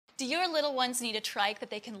Do your little ones need a trike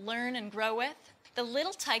that they can learn and grow with? The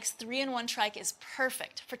Little Tikes 3-in-1 trike is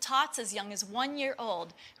perfect for tots as young as 1 year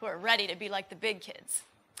old who are ready to be like the big kids.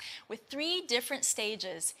 With 3 different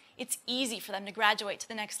stages, it's easy for them to graduate to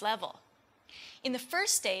the next level. In the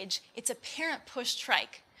first stage, it's a parent push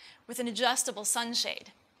trike with an adjustable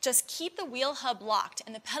sunshade. Just keep the wheel hub locked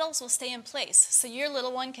and the pedals will stay in place so your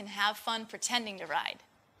little one can have fun pretending to ride.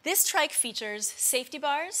 This trike features safety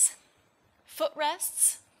bars,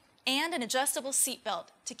 footrests, and an adjustable seatbelt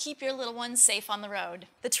to keep your little one safe on the road.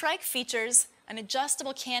 The trike features an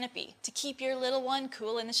adjustable canopy to keep your little one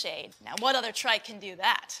cool in the shade. Now, what other trike can do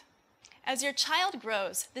that? As your child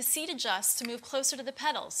grows, the seat adjusts to move closer to the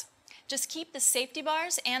pedals. Just keep the safety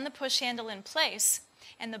bars and the push handle in place,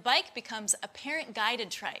 and the bike becomes a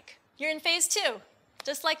parent-guided trike. You're in phase 2,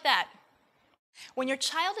 just like that. When your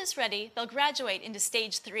child is ready, they'll graduate into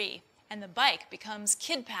stage 3, and the bike becomes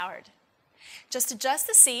kid-powered. Just adjust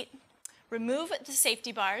the seat, remove the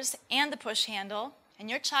safety bars and the push handle, and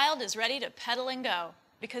your child is ready to pedal and go.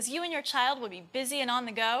 Because you and your child will be busy and on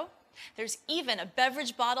the go, there's even a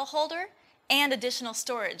beverage bottle holder and additional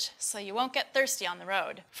storage, so you won't get thirsty on the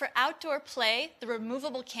road. For outdoor play, the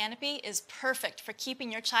removable canopy is perfect for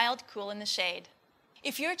keeping your child cool in the shade.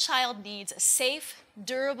 If your child needs a safe,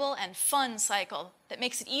 durable, and fun cycle that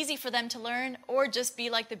makes it easy for them to learn or just be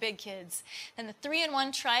like the big kids, then the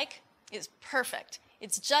 3-in-1 trike is perfect.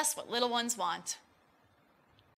 It's just what little ones want.